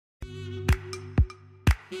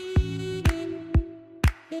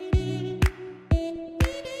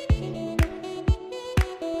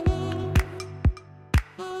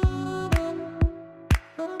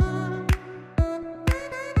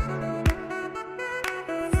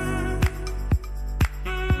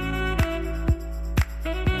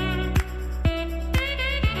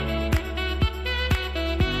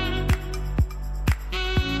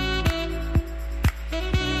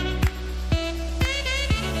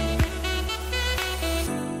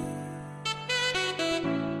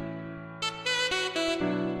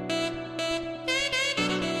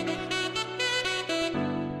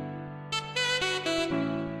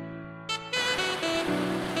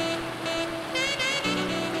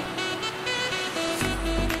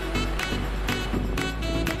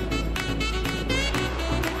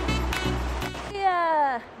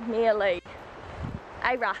Finally.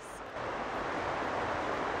 Hey Russ.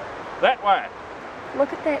 That way.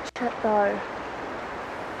 Look at that shit though.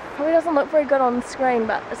 Probably doesn't look very good on the screen,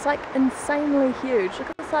 but it's like insanely huge. Look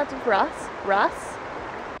at the size of Russ. Russ.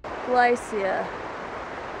 Glacier.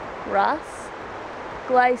 Russ.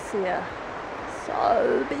 Glacier.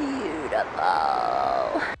 So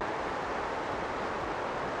beautiful.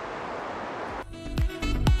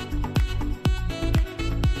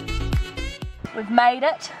 We've made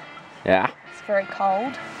it. Yeah. It's very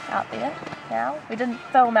cold out there now. We didn't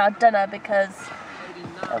film our dinner because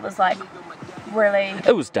it was like really...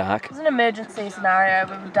 It was dark. It was an emergency scenario.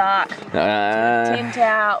 We were dark. Tent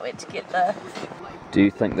out, we had to get the... Do you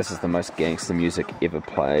think this is the most gangster music ever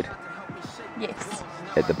played? Yes.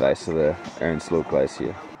 At the base of the Earnslaw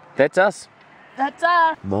Glacier. That's us. That's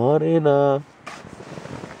us. Morena.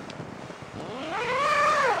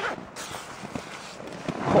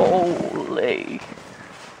 Holy.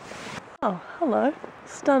 Oh, hello.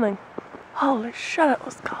 Stunning. Holy shit, it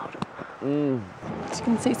was cold. You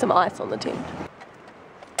can see some ice on the tent.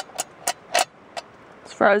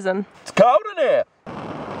 It's frozen. It's cold in here.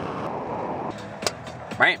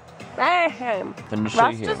 Right. Bam! Finish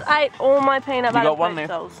Russ here. just ate all my peanut butter got one left.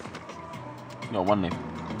 pretzels. No, one left.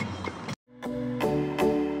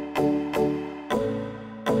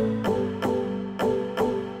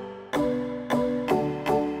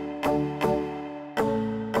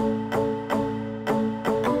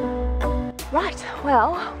 Right,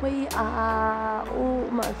 well, we are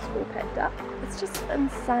almost all packed up. It's just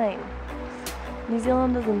insane. New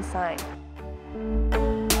Zealand is insane.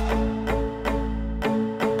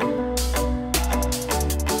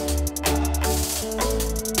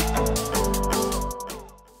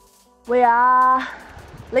 We are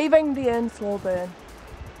leaving the Earnslaw burn.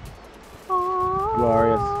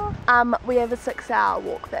 Glorious. We have a 6-hour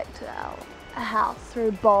walk back to our house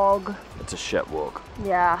through bog. It's a shit walk.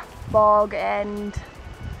 Yeah, bog and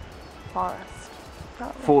forest.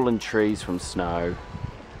 Fallen trees from snow.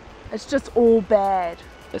 It's just all bad.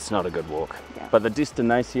 It's not a good walk. Yeah. But the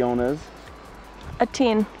destination is... A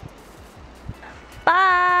 10.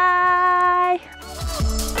 Bye!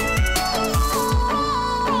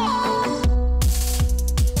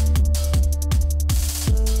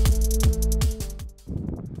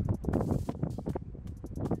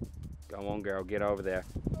 Go on girl, get over there.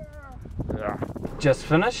 Yeah. Just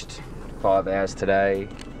finished. 5 hours today.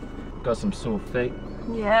 Got some sore feet.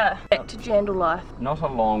 Yeah. Back to Jandal life. Not a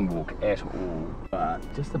long walk at all, but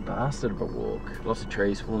just a bastard of a walk. Lots of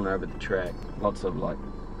trees falling over the track. Lots of mud,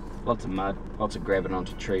 lots of grabbing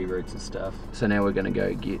onto tree roots and stuff. So now we're gonna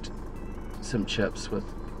go get some chips with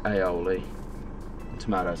aioli,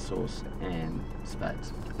 tomato sauce and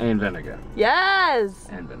spades. And vinegar. Yes!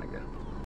 And vinegar.